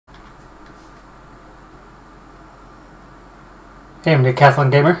Hey, I'm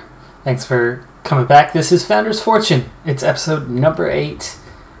Decathlon Gamer. Thanks for coming back. This is Founder's Fortune. It's episode number 8.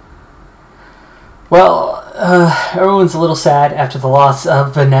 Well, everyone's a little sad after the loss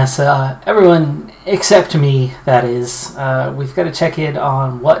of Vanessa. Everyone except me, that is. We've got to check in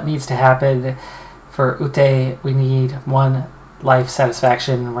on what needs to happen. For Ute, we need 1 life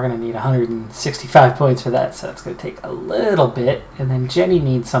satisfaction. We're going to need 165 points for that, so that's going to take a little bit. And then Jenny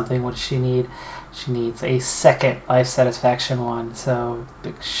needs something. What does she need? She needs a 2nd life satisfaction one. So,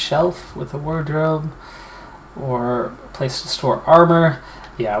 big shelf with a wardrobe or a place to store armor.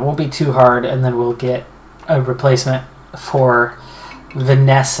 Yeah, it won't be too hard, and then we'll get a replacement for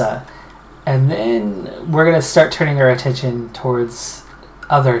Vanessa. And then we're going to start turning our attention towards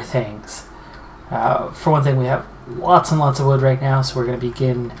other things. For one thing, we have lots and lots of wood right now, so we're going to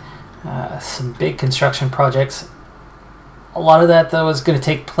begin some big construction projects. A lot of that, though, is going to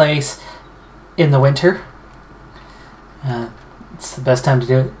take place in the winter. It's the best time to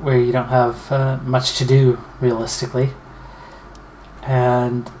do it, where you don't have much to do, realistically.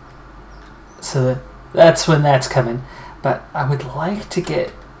 And so that's when that's coming. But I would like to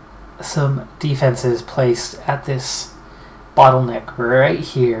get some defenses placed at this bottleneck right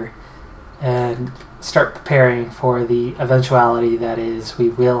here and start preparing for the eventuality that is we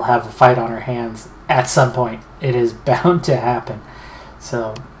will have a fight on our hands at some point. It is bound to happen.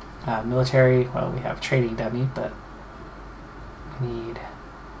 So military, well, we have training dummy, but we need,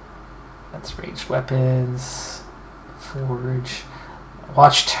 that's ranged weapons, forge,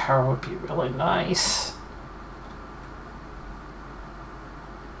 watchtower would be really nice.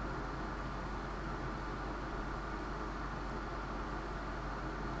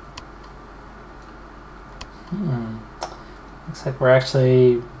 Looks like we're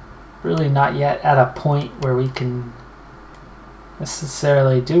actually really not yet at a point where we can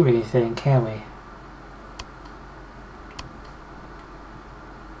necessarily do anything, can we?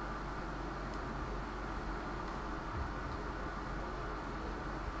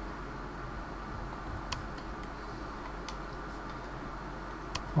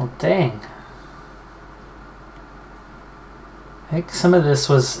 Well, dang. I think some of this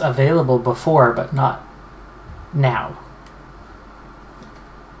was available before, but not now.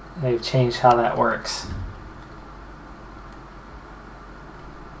 They've changed how that works.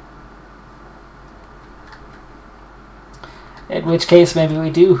 In which case, maybe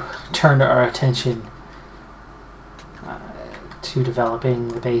we do turn our attention to developing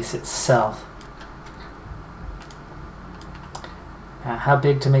the base itself. How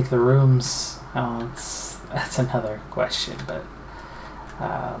big to make the rooms? Oh, that's another question, but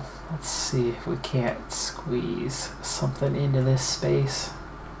let's see if we can't squeeze something into this space.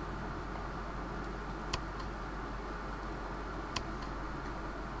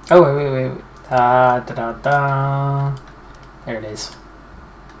 Oh, wait. There it is.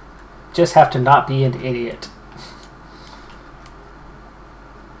 Just have to not be an idiot.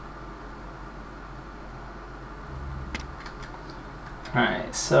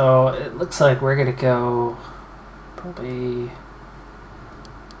 Alright, so it looks like we're gonna go probably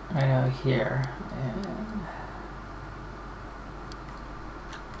right out here and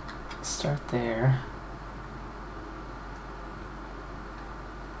start there.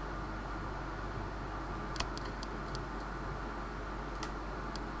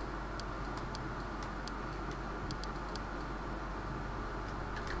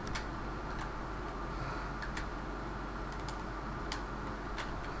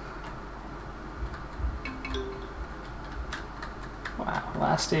 Wow,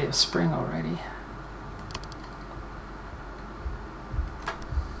 last day of spring already.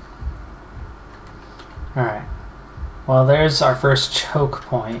 Alright, well, there's our first choke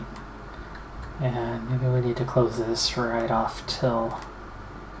point, and maybe we need to close this right off till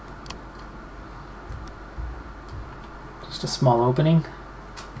just a small opening.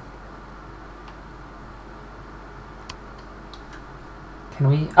 Can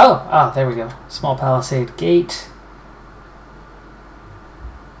we? Oh, there we go. Small palisade gate.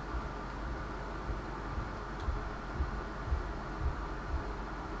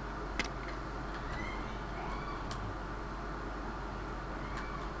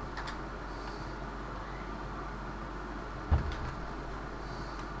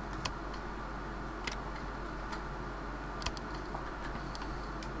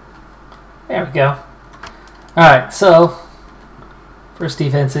 There we go. Alright, so first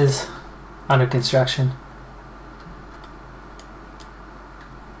defense is under construction.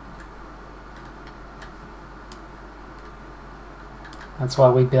 That's why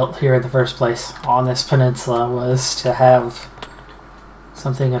we built here in the first place on this peninsula, was to have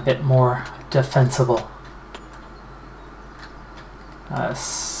something a bit more defensible.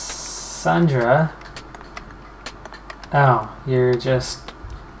 Sandra. Oh, you're just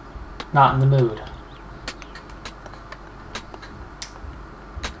not in the mood.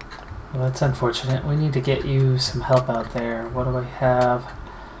 Well, that's unfortunate. We need to get you some help out there. What do I have?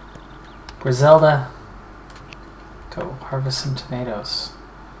 Griselda, go harvest some tomatoes.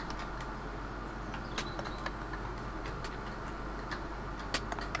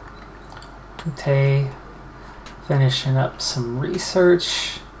 Tay, finishing up some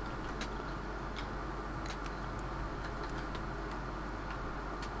research.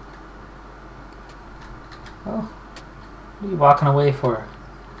 Oh, what are you walking away for?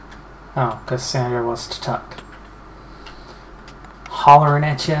 Oh, because Sandra wants to talk. Hollering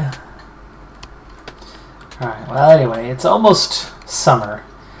at you. Alright, well anyway, it's almost summer,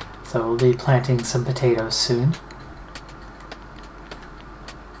 so we'll be planting some potatoes soon.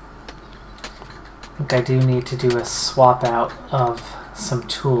 I think I do need to do a swap out of some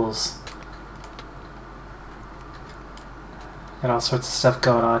tools. Got all sorts of stuff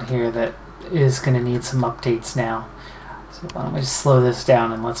going on here that is going to need some updates now. So why don't we just slow this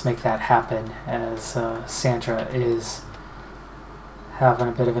down and let's make that happen, as Sandra is having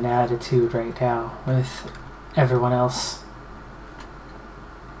a bit of an attitude right now with everyone else.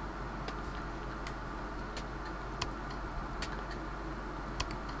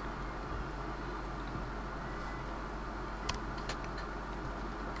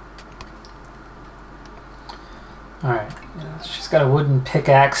 Alright, she's got a wooden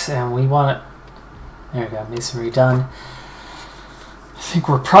pickaxe and we want it. There we go, masonry done. I think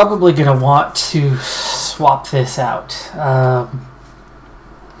we're probably going to want to swap this out.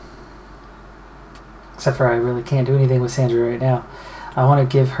 Except for I really can't do anything with Sandra right now. I want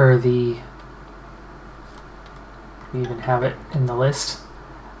to give her the... We even have it in the list.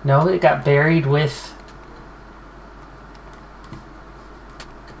 No, it got buried with...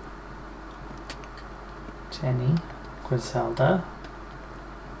 Jenny, Griselda.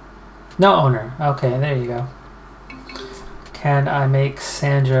 No owner. Okay, there you go. Can I make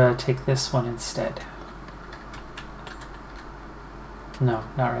Sandra take this one instead? No,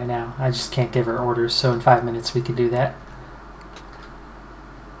 not right now. I just can't give her orders, so in 5 minutes we can do that.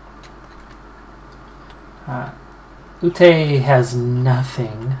 Ute has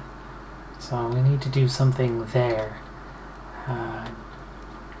nothing, so we need to do something there.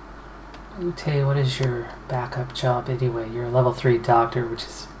 Ute, what is your backup job anyway? You're a level 3 doctor, which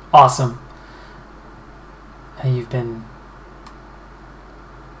is awesome. And you've been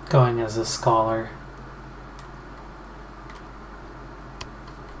going as a scholar.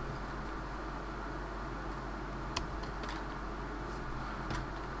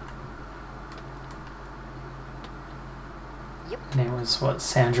 Yep. And it was, what,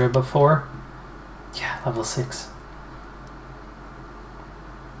 Sandra before? Yeah, level 6.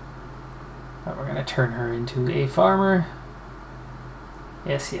 But we're going to turn her into a farmer.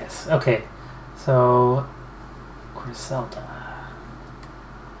 Yes, yes. Okay, so Griselda.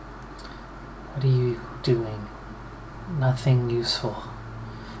 What are you doing? Nothing useful.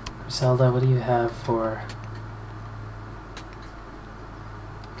 Griselda, what do you have for...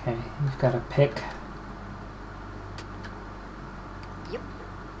 Okay, you've got a pick. Yep.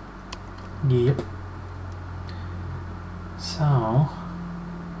 Yep. So,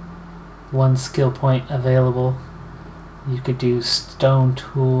 one skill point available. You could do stone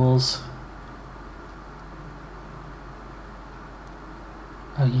tools.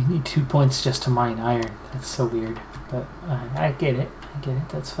 Oh, you need 2 points just to mine iron. That's so weird. But I get it. I get it.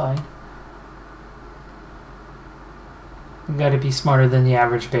 That's fine. You gotta be smarter than the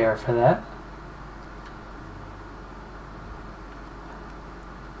average bear for that.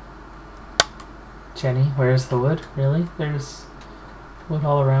 Jenny, where's the wood? Really? There's wood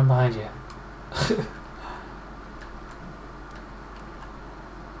all around behind you.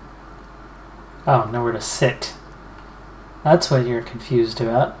 Oh, nowhere to sit. That's what you're confused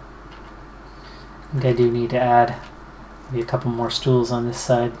about. I think I do need to add maybe a couple more stools on this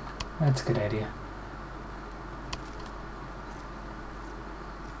side. That's a good idea.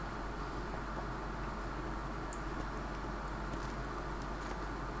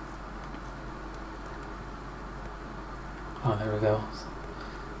 Oh, there we go.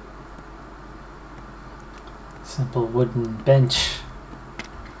 Simple wooden bench.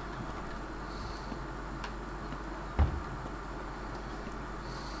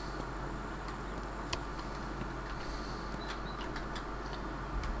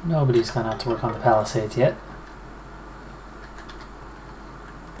 Nobody's gone out to work on the palisades yet.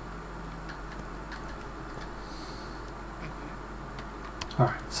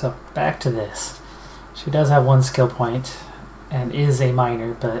 Alright, so back to this. She does have one skill point. and is a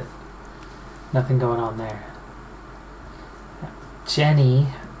minor, but nothing going on there. Jenny,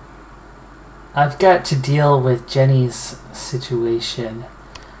 I've got to deal with Jenny's situation,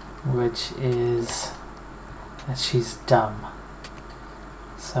 which is that she's dumb.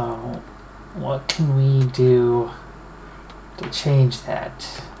 So what can we do to change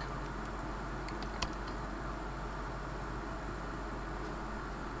that?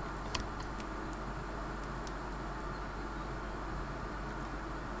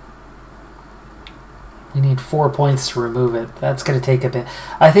 We need 4 points to remove it. That's going to take a bit.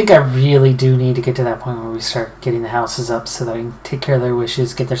 I think I really do need to get to that point where we start getting the houses up so that I can take care of their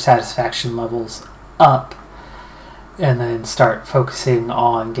wishes, get their satisfaction levels up, and then start focusing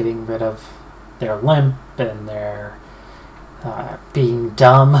on getting rid of their limp and their being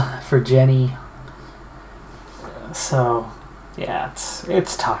dumb for Jenny. So, yeah,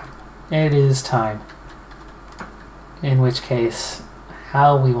 it's time. It is time. In which case,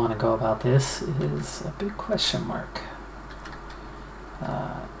 how we want to go about this is a big question mark.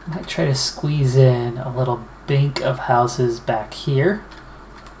 Might try to squeeze in a little bank of houses back here.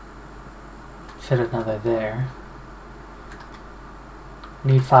 Fit another there.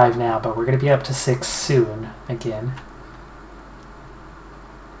 We need 5 now, but we're going to be up to 6 soon again.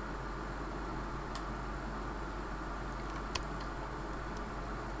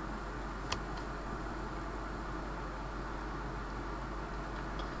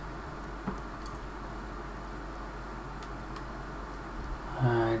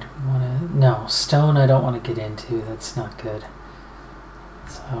 No, stone I don't want to get into. That's not good.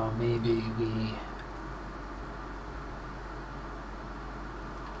 So maybe we...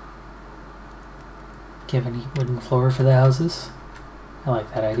 give an wooden floor for the houses. I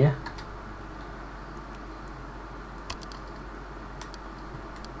like that idea.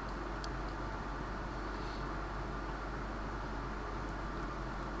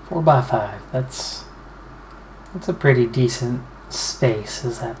 Four by 5. That's a pretty decent space.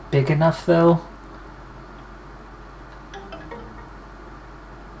 Is that big enough though?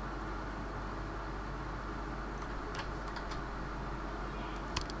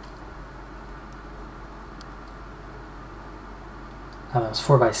 Oh, that was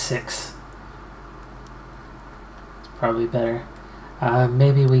 4 by 6. It's probably better.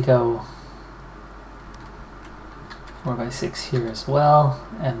 Maybe we go 4 by 6 here as well,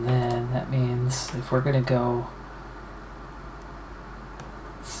 and then that means if we're gonna go,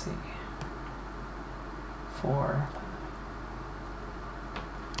 let's see, 4.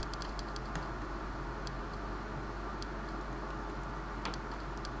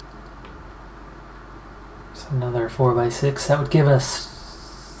 So another 4 by 6. That would give us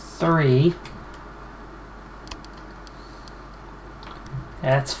 3.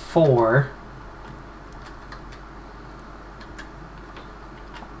 That's 4.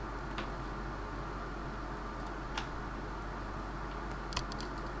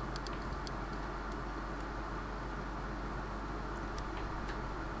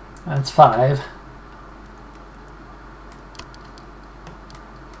 That's 5.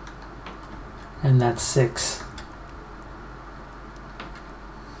 And that's 6.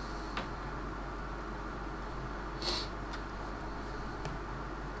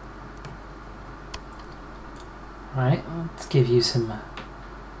 Alright, let's give you some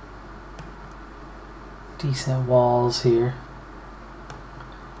decent walls here.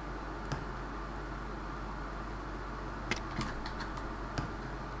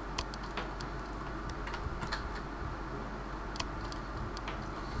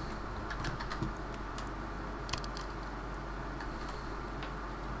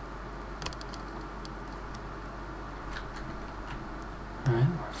 Alright,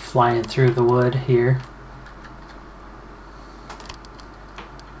 we're flying through the wood here.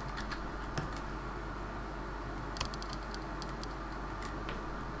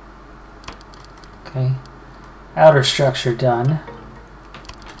 Okay, outer structure done.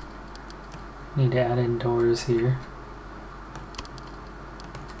 Need to add in doors here.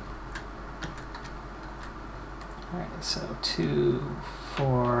 Alright, so 2,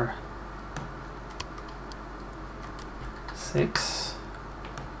 4, 6,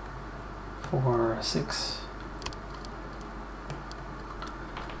 4, 6.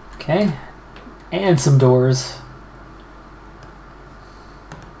 Okay, and some doors.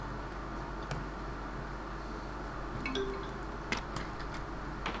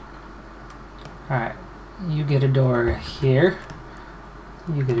 Alright, you get a door here,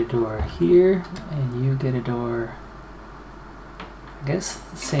 you get a door here, and you get a door, I guess,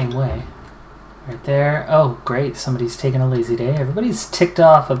 the same way. Right there. Oh, great, somebody's taking a lazy day. Everybody's ticked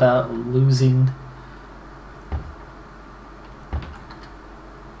off about losing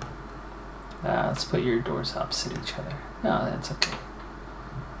let's put your doors opposite each other. No, that's okay.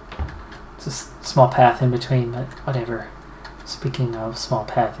 It's a small path in between, but whatever. Speaking of small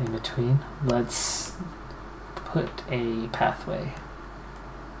path in between, let's put a pathway.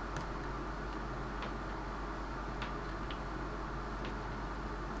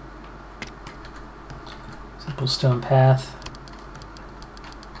 Simple stone path.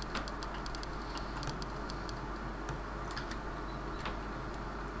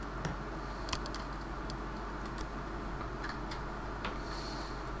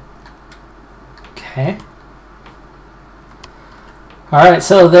 Okay. Alright,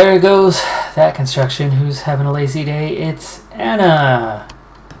 so there goes that construction. Who's having a lazy day? It's Anna.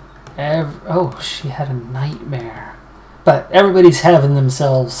 Oh, she had a nightmare. But everybody's having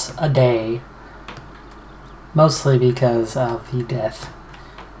themselves a day. Mostly because of the death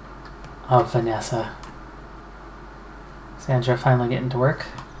of Vanessa. Sandra finally getting to work.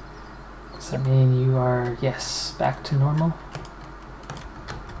 Does that mean you are, yes, back to normal?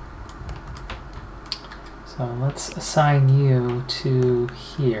 So let's assign you to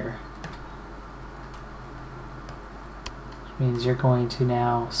here. Which means you're going to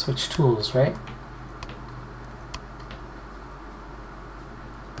now switch tools, right?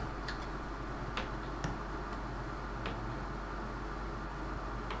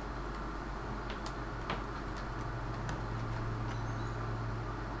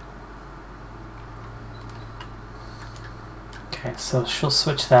 Okay, so she'll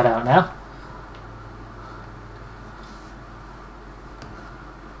switch that out now.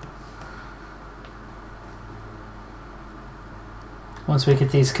 Once we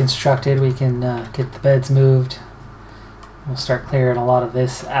get these constructed, we can get the beds moved. We'll start clearing a lot of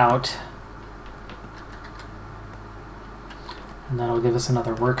this out. And that'll give us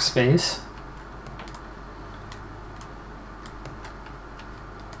another workspace.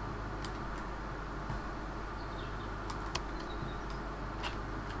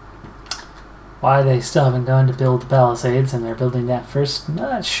 Why they still haven't gone to build the Palisades and they're building that first,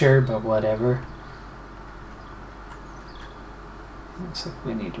 not sure, but whatever. Looks like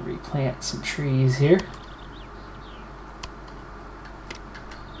we need to replant some trees here.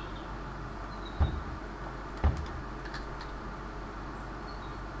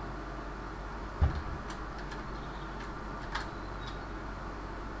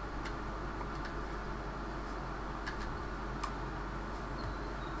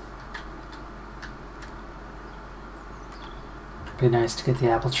 Be nice to get the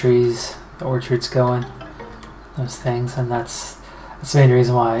apple trees, the orchards going, those things, and that's the main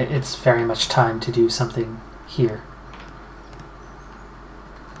reason why it's very much time to do something here.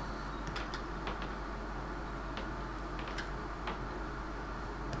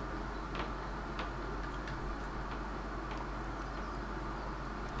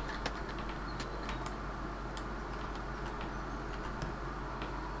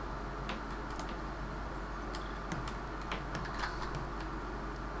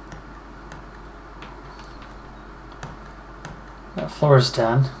 That floor's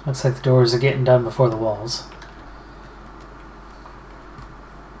done. Looks like the doors are getting done before the walls.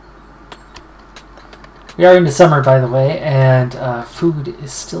 We are into summer, by the way, and food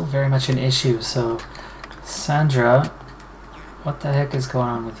is still very much an issue. So, Sandra, what the heck is going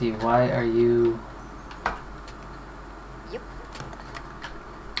on with you? Why are you... Yep.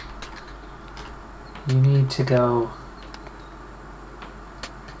 You need to go...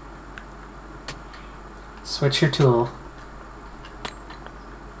 Switch your tool.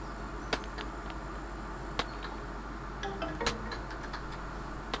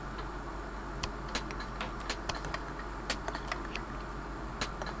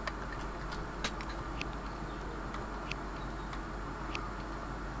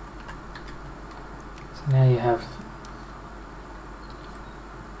 Now you have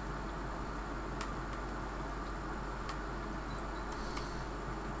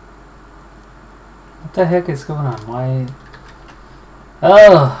what the heck is going on? Why?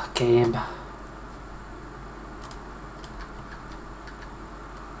 Oh, game.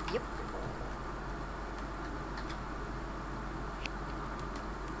 Yep.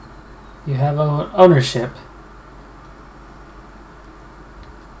 You have ownership.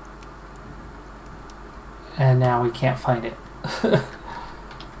 And now we can't find it.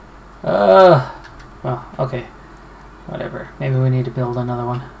 Well, okay. Whatever. Maybe we need to build another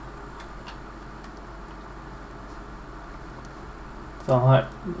one. So,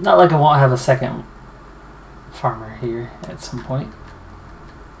 not like I won't have a second farmer here at some point.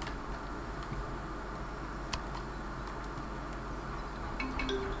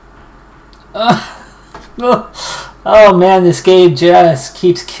 Oh man, this game just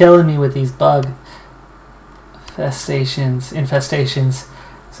keeps killing me with these bugs. infestations.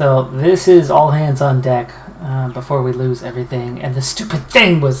 So this is all hands on deck before we lose everything. And the stupid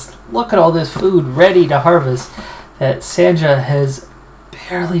thing was, look at all this food ready to harvest that Sandra has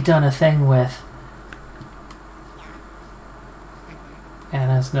barely done a thing with.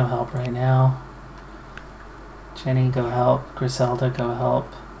 Anna's no help right now. Jenny, go help. Griselda, go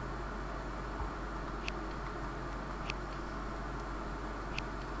help.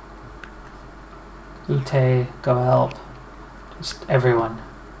 Ute, go help. Just everyone.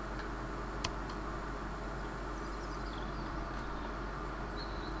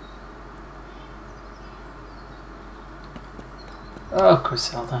 Oh,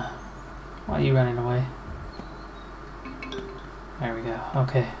 Griselda. Why are you running away? There we go.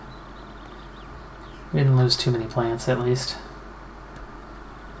 Okay. We didn't lose too many plants, at least.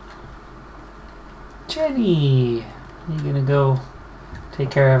 Jenny! You gonna go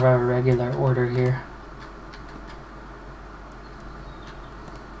take care of our regular order here?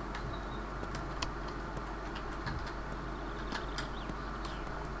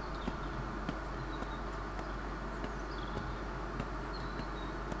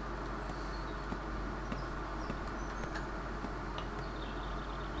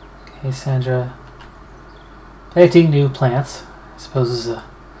 Okay, Sandra. Planting new plants, I suppose, is a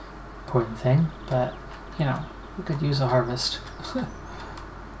important thing, but, you know, we could use a harvest.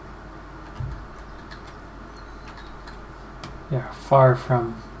 We are far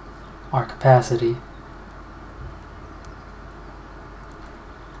from our capacity.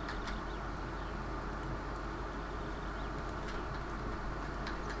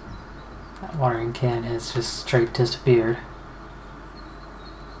 That watering can has just straight disappeared.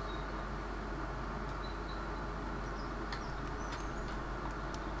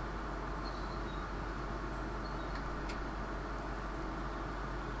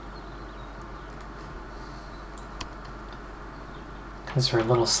 Because we're a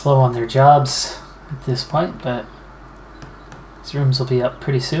little slow on their jobs at this point, but these rooms will be up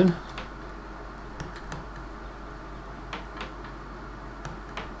pretty soon.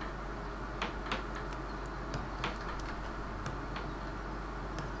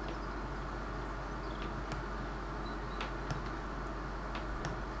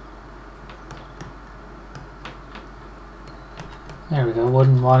 There we go,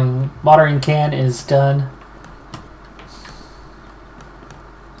 wooden watering can is done.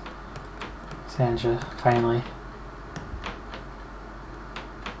 Sandra, finally.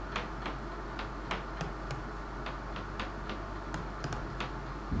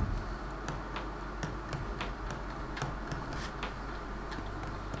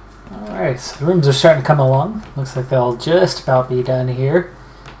 Alright, so the rooms are starting to come along. Looks like they'll just about be done here.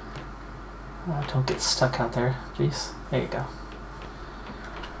 Don't get stuck out there, jeez. There you go.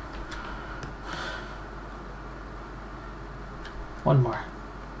 One more.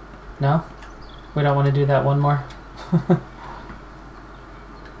 No? We don't want to do that one more?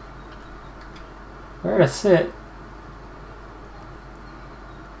 Where to sit?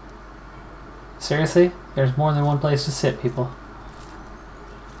 Seriously? There's more than one place to sit, people.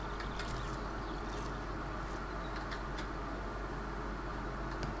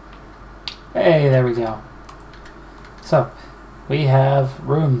 Hey, there we go. So, we have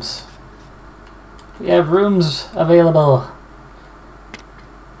rooms. We have rooms available.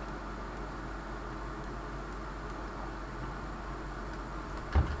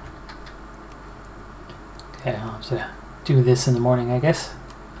 Okay, I'll have to do this in the morning, I guess.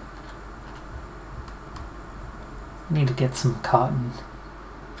 Need to get some cotton.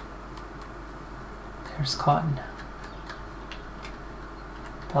 There's cotton.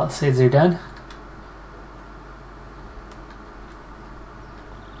 Palisades are done.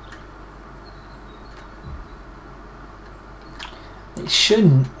 They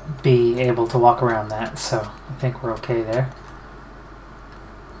shouldn't be able to walk around that, so I think we're okay there.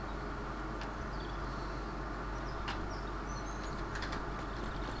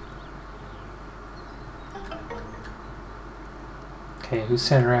 Okay, who's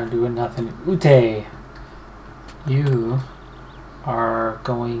sitting around doing nothing? Ute! You are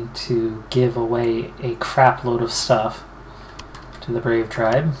going to give away a crap load of stuff to the Brave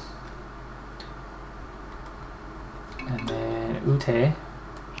Tribe. And then Ute,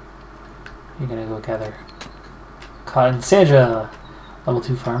 you're gonna go gather cotton. Sandra! Level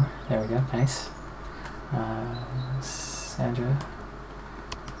 2 farm. There we go, nice. Sandra,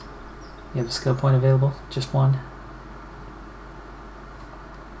 you have a skill point available? Just one?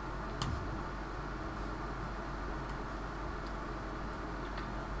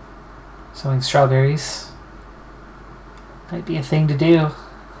 Sowing strawberries might be a thing to do.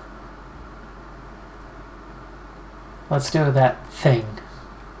 let's do that thing.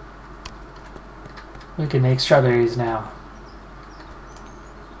 We can make strawberries now.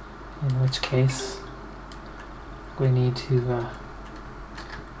 In which case, we need to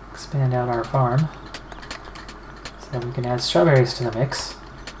expand out our farm so that we can add strawberries to the mix.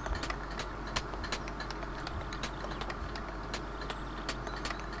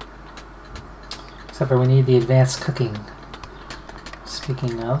 Except for we need the advanced cooking.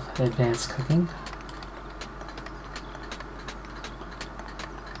 Speaking of advanced cooking,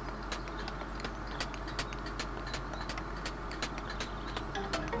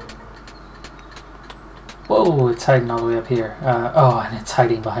 whoa, it's hiding all the way up here. Oh, and it's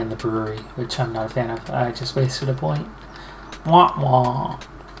hiding behind the brewery, which I'm not a fan of. I just wasted a point. Wah wah.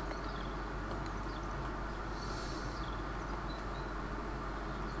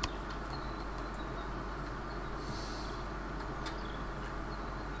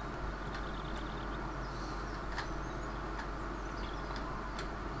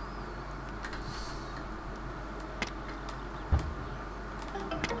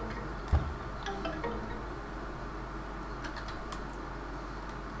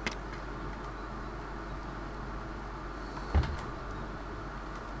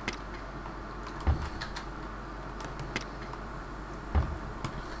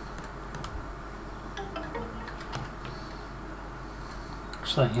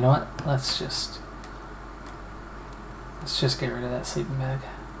 Actually, you know what? Let's just get rid of that sleeping bag.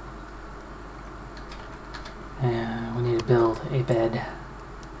 And we need to build a bed.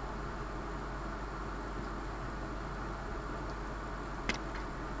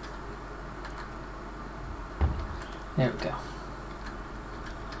 There we go.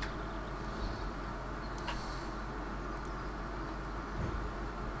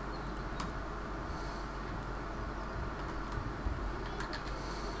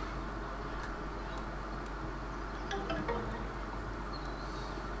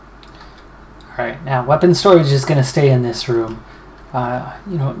 Alright, now weapon storage is going to stay in this room.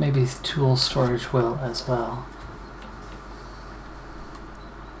 You know what, maybe tool storage will as well.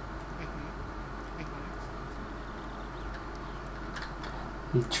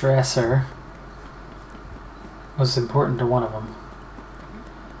 The dresser was important to one of them.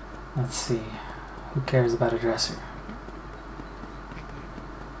 Let's see, who cares about a dresser?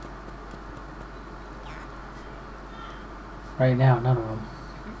 Right now, none of them.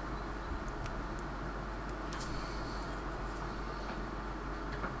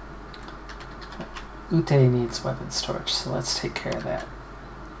 Ute needs weapon storage, so let's take care of that.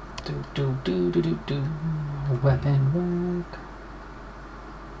 Weapon work.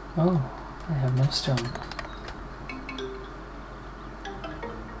 Oh, I have no stone.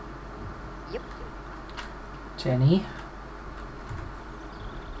 Yep. Jenny.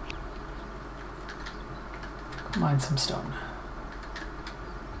 Mine some stone.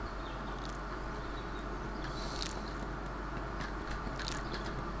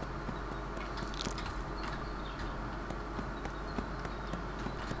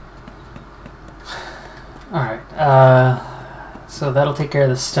 Alright, so that'll take care of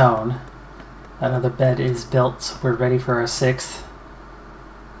the stone. That other bed is built, so we're ready for our 6th.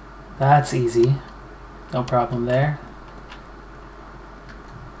 That's easy. No problem there.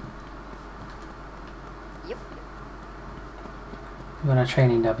 Yep. You want a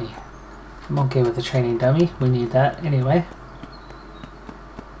training dummy? I'm okay with the training dummy. We need that anyway.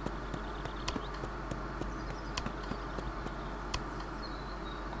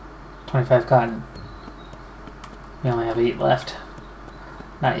 $25 cotton. We only have 8 left.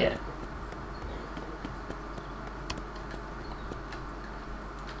 Not yet.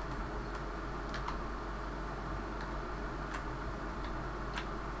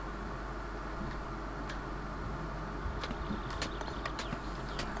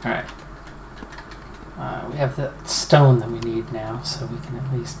 Alright. We have the stone that we need now, so we can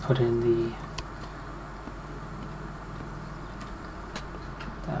at least put in the...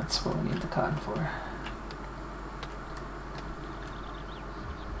 That's what we need the cotton for.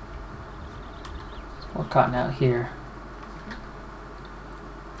 More cotton out here.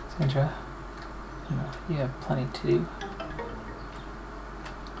 Sandra, you have plenty to do.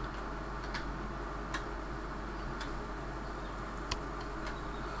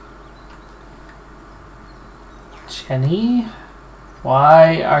 Jenny?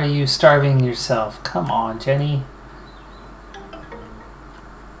 Why are you starving yourself? Come on, Jenny.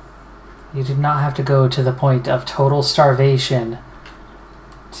 You did not have to go to the point of total starvation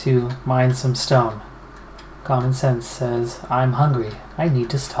to mine some stone. Common sense says, I'm hungry. I need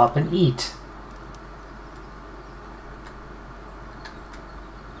to stop and eat.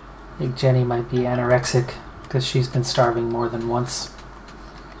 I think Jenny might be anorexic because she's been starving more than once.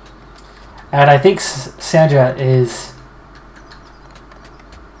 And I think Sandra is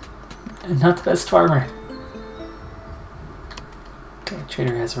not the best farmer. Okay,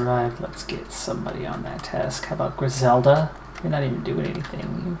 trader has arrived. Let's get somebody on that task. How about Griselda? You're not even doing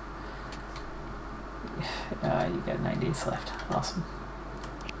anything. You got 9 days left. Awesome.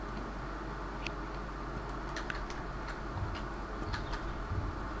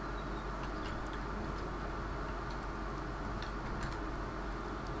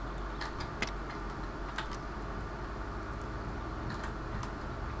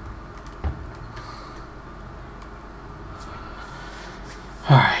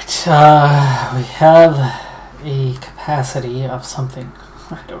 Alright, we have a capacity of something.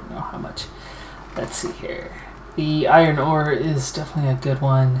 I don't know how much. Let's see here. The iron ore is definitely a good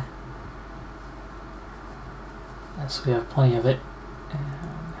one. Yes, we have plenty of it.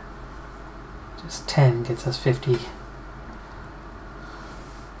 And just 10 gets us 50.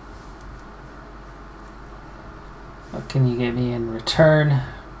 What can you get me in return?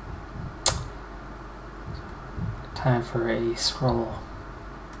 Time for a scroll.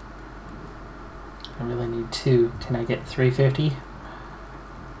 I really need 2. Can I get 350?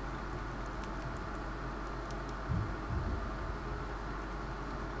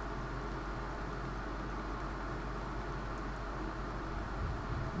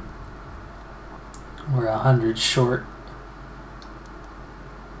 We're 100 short.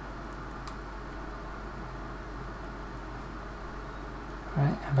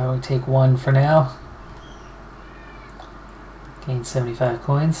 Alright, how about we take 1 for now? Gain 75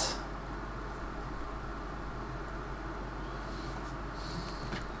 coins.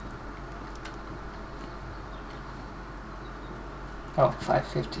 Oh,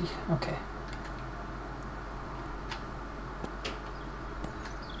 550. Okay.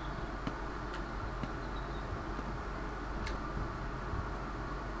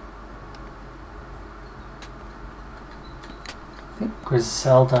 I think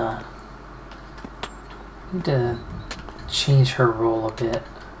Griselda. I need to change her role a bit.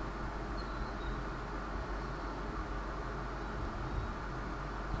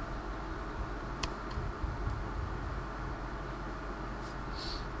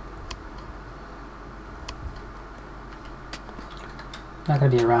 Not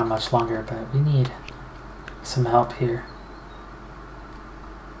going to be around much longer, but we need some help here.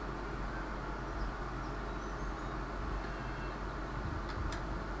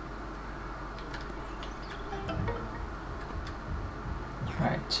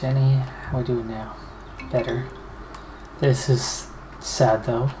 Alright, Jenny, how are we doing now? Better. This is sad,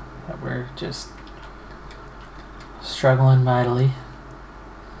 though, that we're just struggling mightily.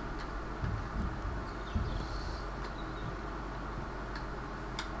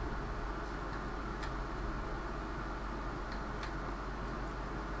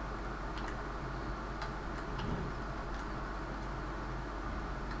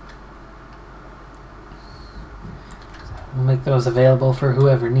 We'll make those available for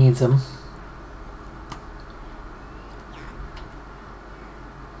whoever needs them.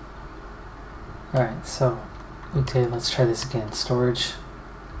 Alright, so, okay, let's try this again. Storage,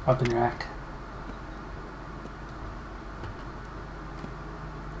 up in rack.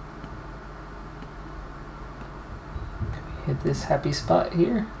 Can we hit this happy spot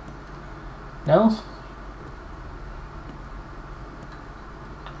here? No?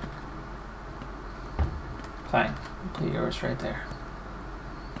 Fine. Put yours right there.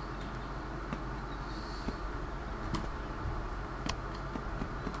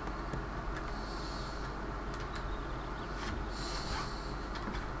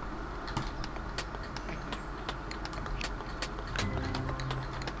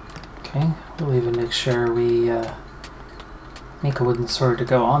 Okay, we'll even make sure we make a wooden sword to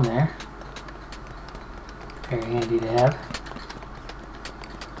go on there. Very handy to have.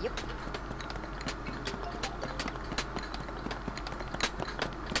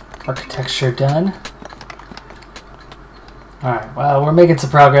 Architecture done. Alright, well, we're making some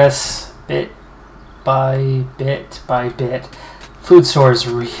progress bit by bit by bit. Food store is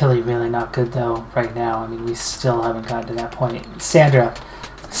really, really not good though right now. I mean, we still haven't gotten to that point. Sandra,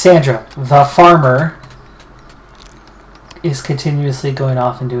 the farmer, is continuously going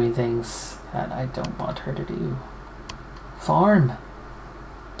off and doing things that I don't want her to do. Farm.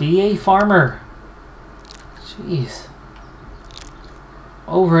 Be a farmer. Jeez.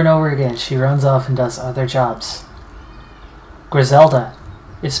 Over and over again, she runs off and does other jobs. Griselda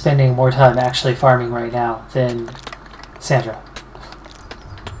is spending more time actually farming right now than Sandra.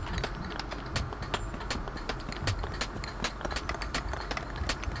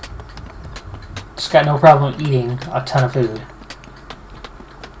 Just got no problem eating a ton of food.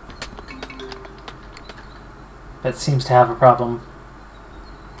 But seems to have a problem.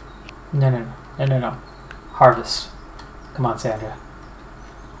 No. Harvest. Come on, Sandra.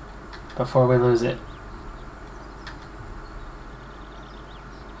 Before we lose it.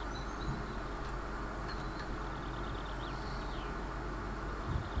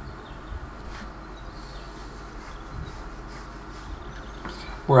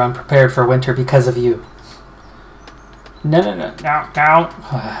 We're unprepared for winter because of you. No.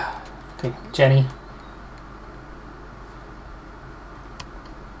 Okay, Jenny.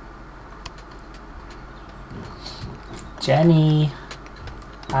 Jenny.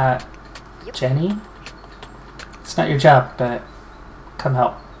 Jenny? It's not your job, but come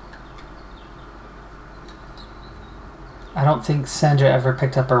help. I don't think Sandra ever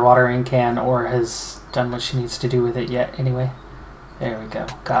picked up her watering can or has done what she needs to do with it yet anyway. There we go.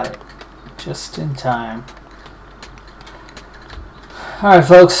 Got it. Just in time. Alright,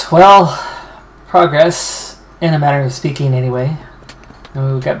 folks. Well, progress, in a manner of speaking anyway.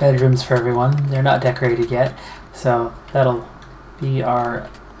 And we've got bedrooms for everyone. They're not decorated yet, so that'll be our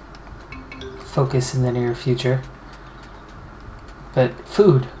focus in the near future. But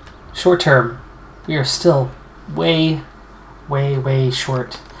food, short term, we are still way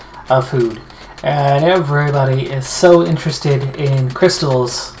short of food. And everybody is so interested in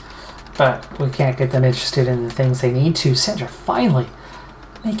crystals, but we can't get them interested in the things they need to. Sandra finally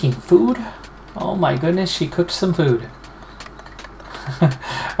making food. Oh my goodness, she cooked some food.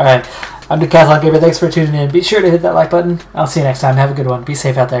 Alright, I'm Decathlon Gamer. Thanks for tuning in. Be sure to hit that like button. I'll see you next time. Have a good one. Be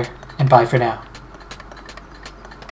safe out there. And bye for now.